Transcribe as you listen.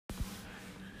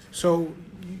So,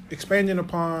 expanding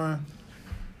upon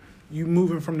you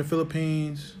moving from the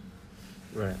Philippines.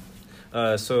 Right.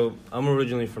 So I'm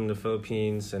originally from the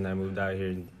Philippines, and I moved out here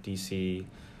in DC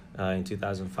in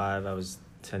 2005. I was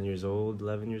 10 years old,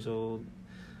 11 years old.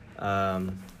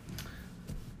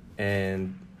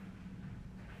 And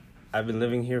I've been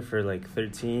living here for like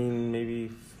 13,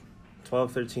 maybe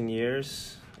 12, 13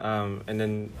 years. And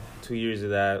then 2 years of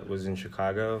that was in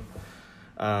Chicago.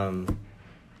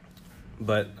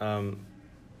 But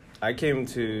I came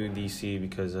to DC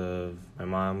because of my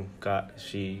mom.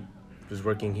 She was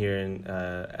working here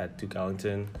at Duke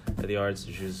Ellington at the Arts.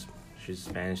 She's a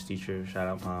Spanish teacher. Shout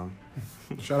out, Mom.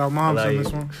 Shout out, moms on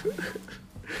this one.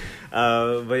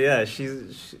 But yeah,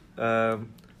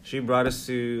 she brought us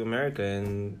to America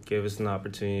and gave us an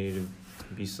opportunity to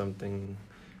be something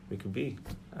we could be.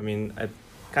 I mean,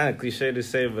 kind of cliche to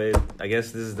say, but I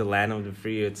guess this is the land of the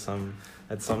free at some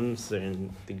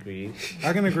certain degree.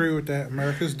 I can agree with that.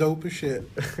 America's dope as shit.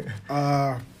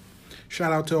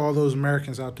 Shout out to all those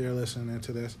Americans out there listening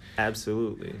to this.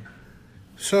 Absolutely.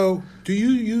 So, do you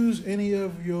use any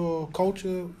of your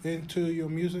culture into your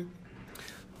music?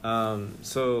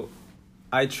 So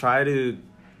I try to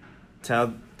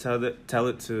tell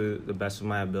it to the best of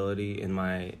my ability in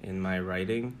my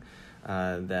writing,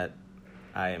 that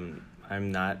I'm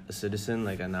not a citizen,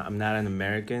 like I'm not an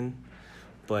American,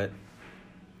 but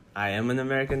I am an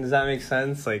American. Does that make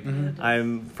sense? Like,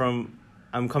 Mm-hmm.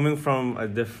 I'm coming from a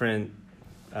different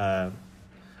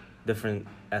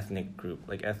ethnic group,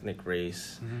 like ethnic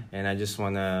race, Mm-hmm. and I just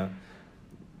want to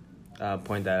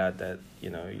point that out, that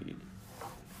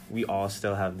we all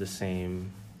still have the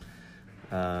same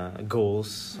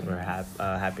goals or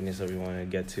happiness that we want to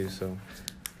get to. So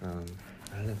I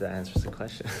don't know if that answers the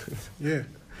question. Yeah,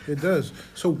 it does.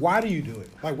 So why do you do it?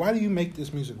 Like, why do you make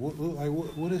this music?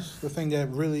 What is the thing that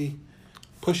really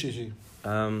pushes you?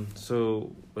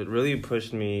 So what really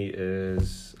pushed me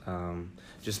is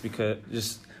just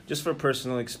for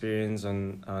personal experience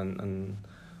on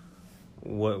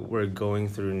what we're going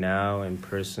through now, and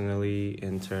personally,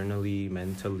 internally,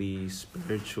 mentally,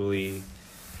 spiritually,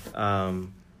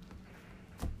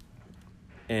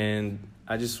 and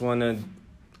I just want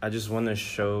to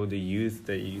show the youth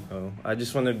that, I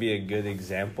just want to be a good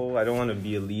example. I don't want to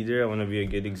be a leader. I want to be a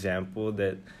good example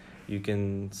that you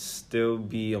can still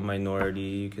be a minority.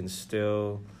 You can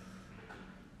still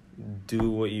do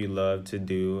what you love to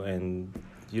do, and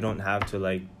you don't have to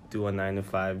like do a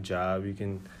 9-to-5 job. You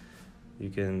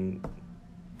can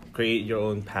create your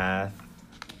own path,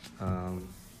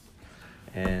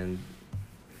 and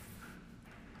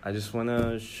I just want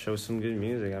to show some good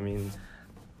music. I mean,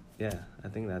 yeah, I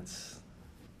think that's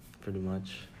pretty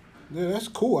much. Yeah, that's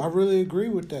cool. I really agree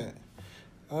with that.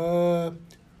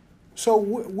 So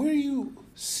where do you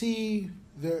see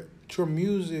that your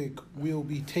music will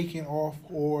be taking off,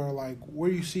 or like where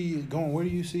do you see it going? Where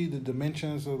do you see the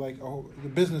dimensions of like the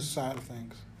business side of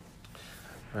things?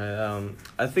 Right.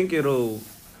 I think it'll.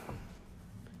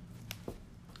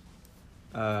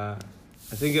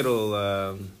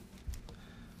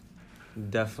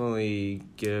 Definitely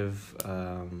give.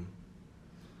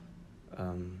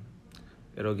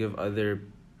 It'll give other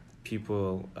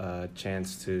people a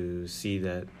chance to see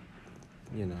that,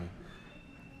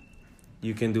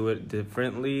 you can do it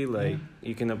differently. Like,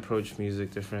 you can approach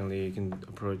music differently. You can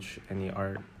approach any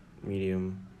art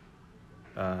medium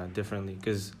differently.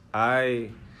 Because I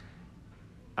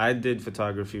did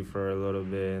photography for a little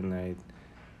bit, and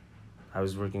I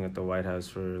was working at the White House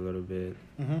for a little bit,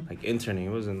 like interning.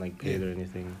 It wasn't like paid or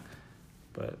anything,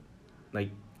 but like,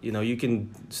 you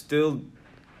can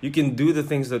do the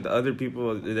things that the other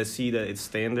people that see that it's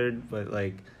standard, but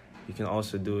like you can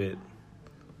also do it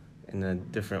in a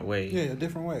different way. Yeah, a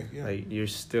different way. Yeah, like you're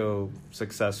still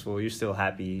successful, you're still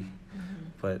happy,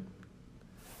 but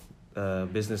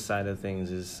business side of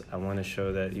things is I want to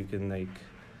show that you can like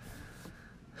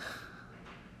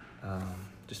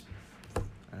just, I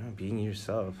don't know, being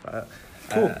yourself.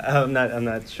 Cool. I'm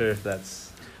not sure if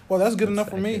that's. Well, that's good enough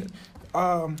for me.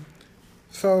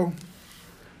 So,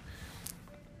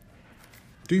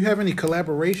 do you have any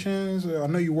collaborations? I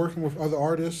know you're working with other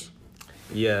artists.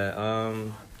 Yeah.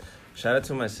 Shout out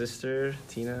to my sister,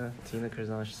 Tina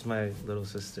Curzon. She's my little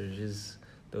sister. She's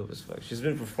dope as fuck. She's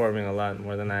been performing a lot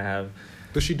more than I have.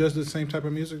 Does she does the same type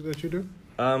of music that you do?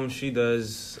 She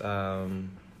does. I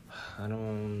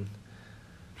don't.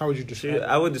 How would you describe it?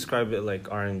 I would describe it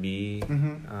like R&B.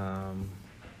 Mm-hmm.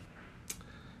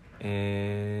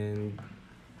 And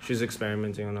she's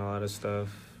experimenting on a lot of stuff.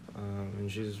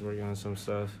 And she's working on some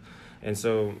stuff. And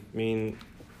so me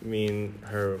and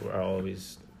her are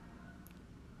always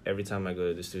every time I go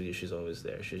to the studio, she's always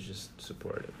there. She's just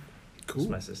supportive. Cool.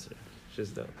 She's my sister. She's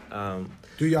dope.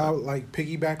 Do y'all like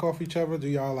piggyback off each other? Do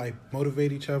y'all like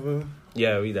motivate each other?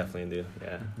 Yeah, we definitely do.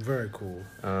 Yeah. Very cool.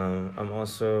 I've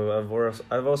also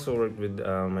worked with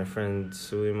my friend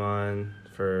Suleiman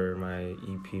for my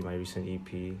EP, my recent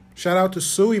EP. Shout out to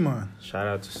Suleiman. Shout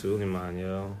out to Suleiman,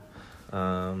 yo.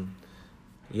 I'm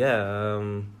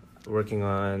working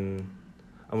on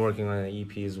an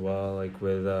EP as well, like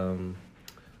with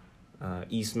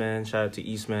Eastman. Shout out to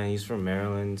Eastman. He's from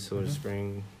Maryland, Silver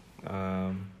Spring.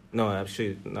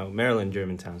 Maryland,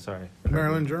 Germantown. Sorry.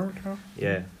 Maryland, Germantown.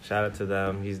 Yeah, shout out to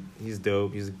them. He's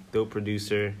dope. He's a dope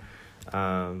producer.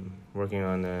 Working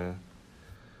on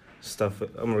stuff.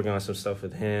 I'm working on some stuff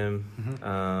with him.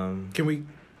 Can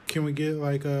we get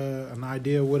like an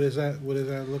idea? What does that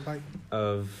look like?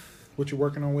 Of what you're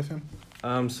working on with him?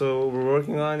 So what we're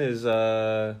working on is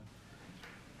I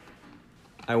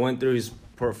went through his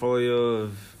portfolio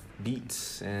of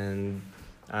beats and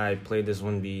I played this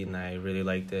one beat and I really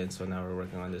liked it. So now we're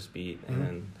working on this beat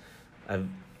and I've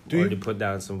already put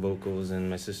down some vocals and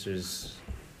my sister's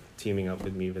teaming up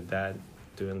with me with that,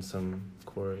 doing some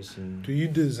chorus and. Do you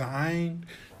design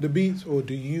the beats or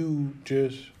do you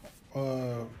just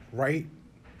write?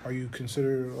 Are you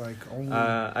considered like only?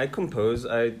 I compose.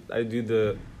 I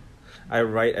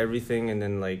write everything and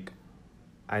then like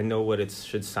I know what it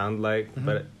should sound like,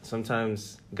 but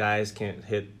sometimes guys can't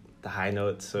hit the high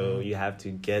notes, so you have to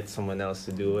get someone else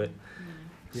to do it.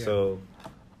 Yeah. So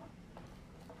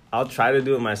I'll try to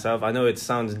do it myself. I know it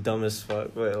sounds dumb as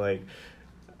fuck, but like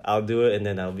I'll do it and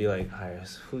then I'll be like, alright,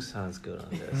 who sounds good on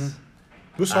this?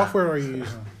 What software are you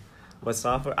using? What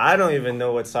software? I don't even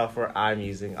know what software I'm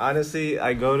using. Honestly,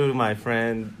 I go to my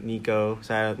friend Nico,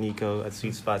 shout out Nico at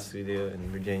Sweet Spot Studio in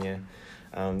Virginia.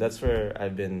 That's where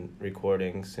I've been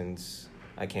recording since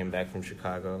I came back from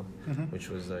Chicago, which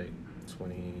was like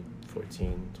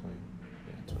 2014.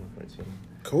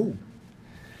 Cool.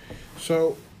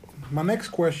 So my next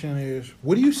question is,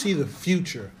 what do you see the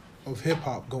future of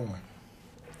hip-hop going?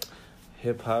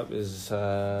 Hip-hop is...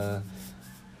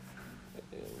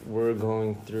 we're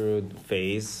going through a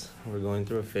phase.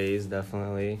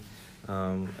 Definitely.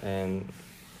 And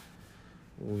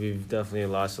we've definitely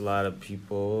lost a lot of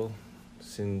people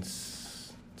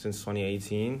since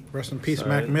 2018. Rest in peace,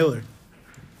 Mac Miller.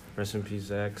 Rest in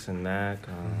peace, X and Mac.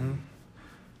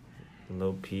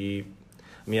 Lil Peep.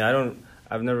 I mean,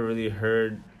 I've never really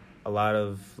heard a lot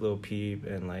of Lil Peep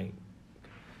and like,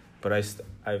 but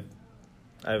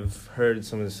I've heard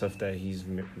some of the stuff that he's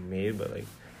made, but like,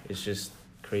 it's just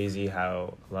crazy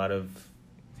how a lot of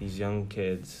these young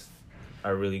kids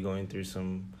are really going through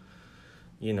some,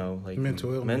 like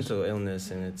mental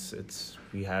illness, and it's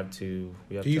we have to.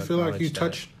 Do you feel like you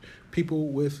touch people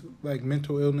with like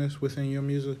mental illness within your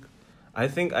music? I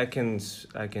think I can.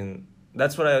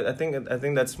 That's what I think. I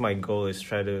think that's my goal, is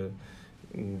try to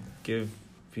give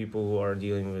people who are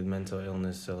dealing with mental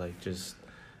illness to like just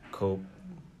cope.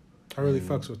 I really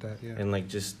fucks with that, yeah. And like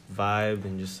just vibe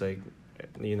and just like,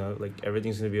 like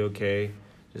everything's gonna be okay.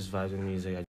 Just vibe with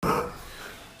music.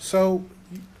 So,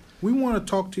 we want to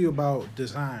talk to you about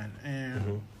design,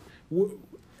 and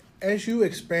as you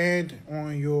expand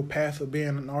on your path of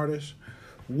being an artist,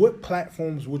 what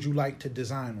platforms would you like to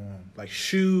design on? Like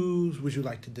shoes? Would you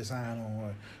like to design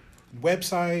on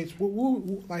websites?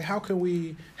 Like, how can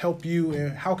we help you,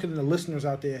 and how can the listeners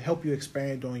out there help you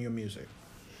expand on your music?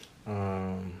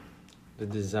 The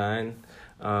design,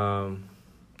 I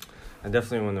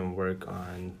definitely want to work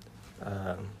on.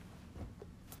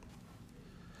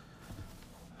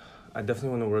 I definitely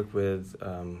want to work with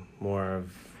more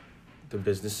of the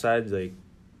business side, like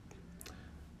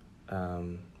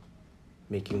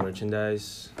making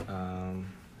merchandise,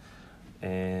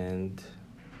 and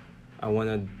I want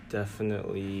to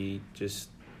definitely just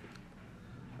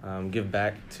give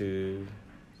back to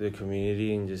the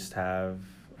community and just have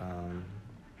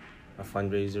a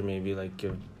fundraiser, maybe like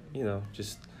give,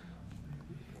 just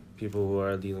people who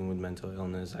are dealing with mental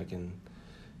illness, I can,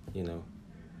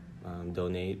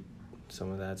 donate some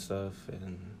of that stuff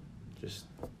and just,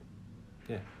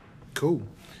 yeah. Cool.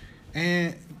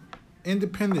 And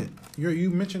independent, you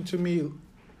mentioned to me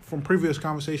from previous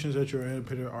conversations that you're an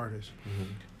independent artist.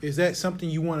 Is that something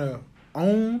you want to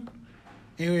own,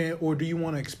 or do you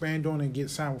want to expand on and get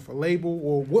signed with a label?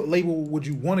 Or what label would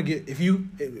you want to get if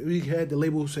we had the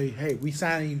label say, hey, we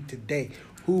signing you today?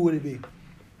 Who would it be?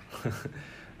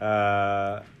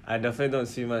 I definitely don't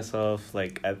see myself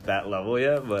like at that level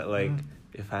yet, but like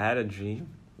if I had a dream,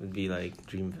 it would be like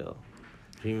Dreamville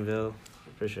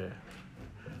for sure.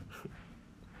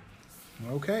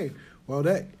 Okay, well,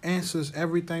 that answers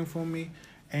everything for me,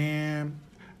 and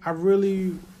I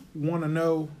really want to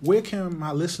know, where can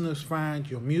my listeners find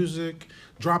your music?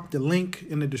 Drop the link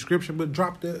in the description, but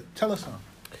tell us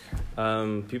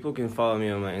something. People can follow me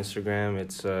on my Instagram.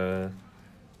 It's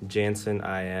Jansen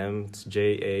I am. It's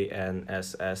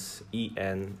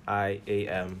JANSSENIAM. I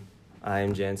am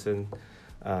Jansen.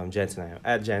 Jansen I am.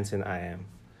 At Jansen I am.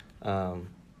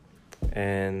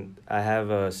 And I have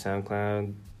a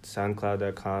SoundCloud,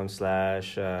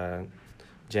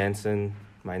 soundcloud.com/Jansen,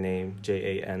 my name,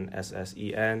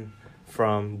 JANSSEN,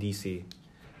 from DC.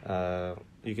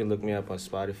 You can look me up on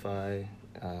Spotify,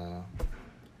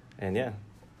 and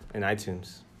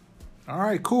iTunes. All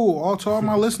right, cool. All to all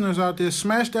my listeners out there,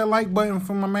 smash that like button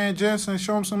for my man Jansen.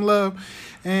 Show him some love.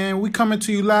 And we coming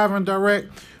to you live and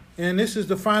direct. And this is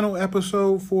the final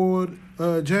episode for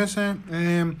Jansen.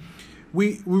 And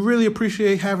we really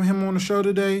appreciate having him on the show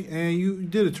today. And you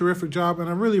did a terrific job. And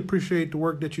I really appreciate the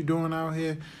work that you're doing out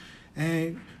here.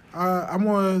 And I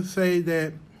want to say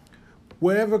that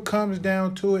whatever comes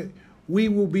down to it, we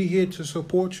will be here to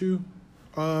support you.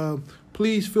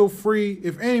 Please feel free.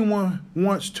 If anyone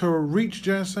wants to reach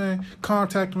Jansen,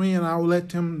 contact me and I'll let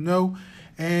them know.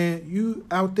 And you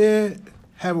out there,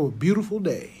 have a beautiful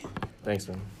day. Thanks,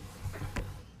 man.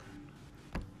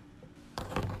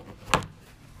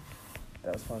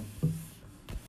 That was fun.